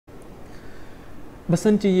บา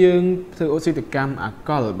งทียังถือออกซิเดกรรมอะ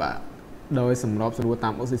ก็แบบโดยสำหรับสรุปตา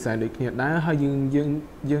มออกซิเดชันเด็กเนี่ยได้ให้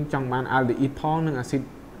ยังจังมันอะดีพ้องนึงอะ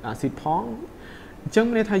ซิดพ้องจัง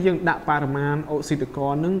ในทางยังดับปริมาณออกซิเดก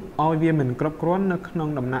รนึงเอาเวียเหมือนกรอบกร้อนในขนม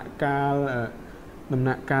ดำหนักกาล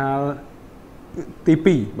ตี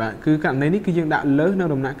ปีแบบคือการในนี้คือยังดับเลิศใน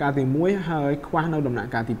ดำหนักกาลตีมุ้ยให้คว้าในดำหนัก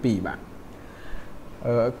กาลตีปีแบบ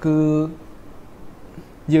คือ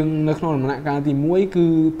ยังในขนมดำหนักกาลตีมุ้ยคื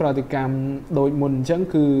อปฏิกรรมโดยมนจัง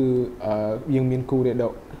คือยังมีคูเรโด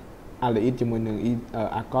อะลีดจมูกหนึ่ง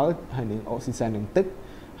อะกอลให้หนึ่งออกซิเจนหนึ่งตึก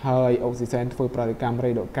ให้ออกซิเจนធ្វើប្រតិកម្មរេ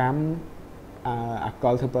ដូកម្មអាកុ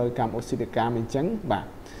លធ្វើប្រតិកម្មអុកស៊ីតកម្មអញ្ចឹងបាទ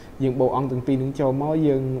យើងបូកអង្គទាំងពីរនឹងចូលមក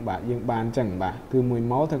យើងបានអញ្ចឹងបាទគឺ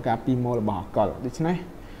1ម៉ូលធ្វើការ2ម៉ូលរបស់អាកុលដូច្នេះ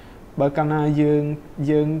បើកាលណាយើ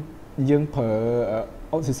ងប្រើ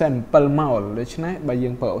អុកស៊ីเจน7ម៉ូលដូច្នេះបើយើ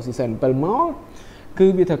ងប្រើអុកស៊ីเจน7ម៉ូលគឺ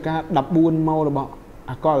វាធ្វើការ14ម៉ូលរបស់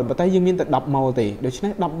អាកុលប៉ុន្តែយើងមានតែ10ម៉ូលទេដូច្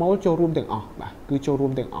នេះ10ម៉ូលចូលរួមទាំងអស់បាទគឺចូលរួ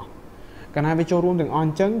មទាំងអស់កាលណាវាចូលរួមទាំងអស់អ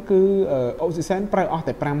ញ្ចឹងគឺអុកស៊ីเจนប្រើអស់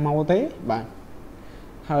តែ5ម៉ូលទេបាទ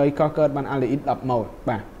ហើយក៏កើតបានអាលីអ៊ីត10ម៉ូល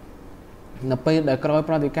បាទនៅពេលដែលក្រោយ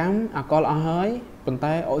ប្រតិកម្មអាកុលអស់ហើយប៉ុន្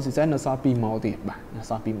តែអុកស៊ីเจนនៅសល់2ម៉ូលទៀតបាទនៅ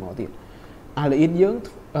សល់2ម៉ូលទៀតអាលីអ៊ីតយើង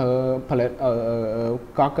ផលិត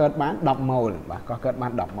ក៏កើតបាន10ម៉ូលបាទក៏កើតបា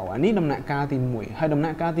ន10ម៉ូលអានេះដំណាក់កាលទី1ហើយដំណា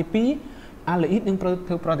ក់កាលទី2អាលីអ៊ីតនឹងធ្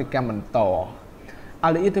វើប្រតិកម្មបន្តអា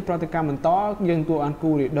លីអ៊ីតធ្វើប្រតិកម្មបន្តយើងទួអាន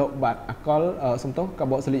គូរីដូបាទអាកុលសំទោសកា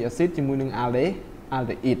បូស៊ីលីកអាស៊ីតជាមួយនឹងអាលដេ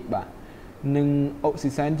អ៊ីតបាទនឹងអុកស៊ី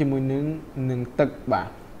เจนជាមួយនឹងទឹកបាទ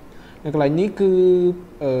នៅកន្លែងនេះគឺ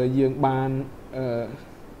យើងបាន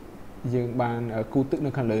គូទឹកនៅ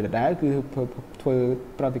ខាងលើដដែលគឺធ្វើ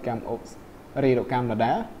ប្រតិកម្មរេដូកម្មដ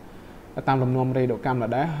ដែលតាមលំនាំរេដូកម្មដ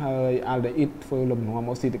ដែលហើយអាលដេអ៊ីតធ្វើលំនាំ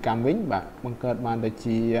អុកស៊ីតកម្មវិញបាទបង្កើតបានទៅ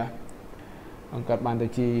ជា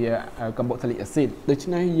កាបូស៊ីលីកអាស៊ីតដូច្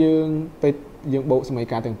នេះយើងបូកសមី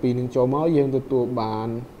ការទាំងពីរនឹងចូលមកយើងទទួលបាន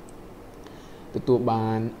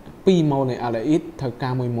2ម៉ូលនៃអាលដេអ៊ីតត្រូវកា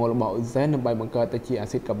រ1ម៉ូលរបស់អុកស៊ីเจนដើម្បីបង្កើតទៅជាអា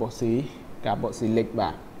ស៊ីតកាបូស៊ីលីកបា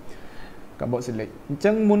ទកាបូស៊ីលីកអញ្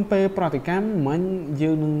ចឹងមុនពេលប្រតិកម្មមិញ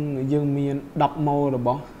យើងមាន10ម៉ូលរប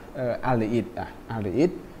ស់អាលដេអ៊ី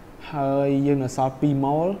តហើយយើងនៅសល់2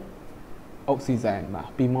ម៉ូលអុកស៊ីเจนបាទ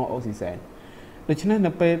2ម៉ូលអុកស៊ីเจนដូច្នេះ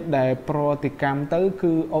នៅពេលដែលប្រតិកម្មទៅ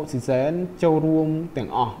គឺអុកស៊ីเจนចូលរួមទាំង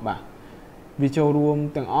អស់បាទវាចូលរួម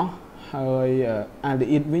ទាំងអស់ហើយអាលដេ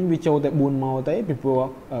អ៊ីតវិញវាចូលតែ4ម៉ូលទេពីព្រោះ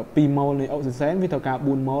2ម៉ូលនៃអុកស៊ីเจนវាត្រូវការ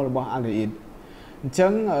4ម៉ូលរបស់អាលដេអ៊ីតអញ្ចឹ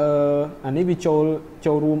ងអានេះវាចូ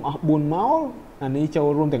លរួមអស់4ម៉ូលអានេះចូល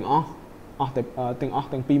រួមទាំងអស់ទាំង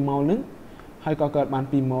2ម៉ូលហ្នឹងហើយក៏កើតបាន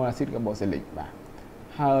2ម៉ូលអាស៊ីតកាបូស៊ីលីកបាទ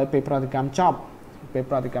ហើយពេលប្រតិកម្មច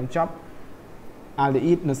ប់អាលដេ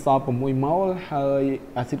អ៊ីតនៅសល់6ម៉ូលហើយ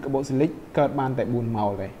អាស៊ីតកាបូស៊ីលីកកើតបានតែ4ម៉ូ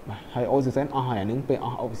លទេបាទហើយអុកស៊ីเจนអស់ហើយអានឹងពេលអ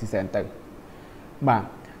ស់អុកស៊ីเจนទៅបាទ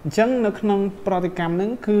អញ្ចឹងនៅក្នុងប្រតិកម្មហ្នឹ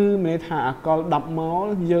ងគឺមានន័យថាអាកុល10ម៉ូល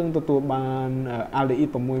យើងទទួលបានអាលដេអ៊ីត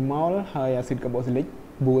6ម៉ូលហើយអាស៊ីតកាបូស៊ីលីក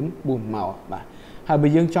4ម៉ូលបាទហើយបើ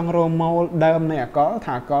យើងចង់រកម៉ូលដើមនៃអាកុល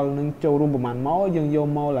ថាអាកុលនឹងចូលរួមប្រមាណម៉ូលយើងយក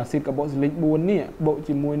ម៉ូលអាស៊ីតកាបូស៊ីលីក4នេះបូក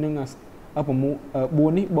ជាមួយនឹង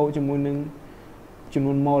4នេះបូកជាមួយនឹងចំ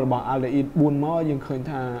នួនម៉ូលរបស់អាលដេអ៊ីត4ម៉ូលយើងឃើញ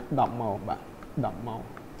ថា10ម៉ូលបាទ10ម៉ូល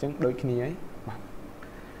អញ្ចឹងដូចគ្នាហើយបាទ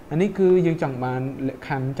អានេះគឺយើងចង់បានលក្ខខ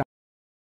ណ្ឌ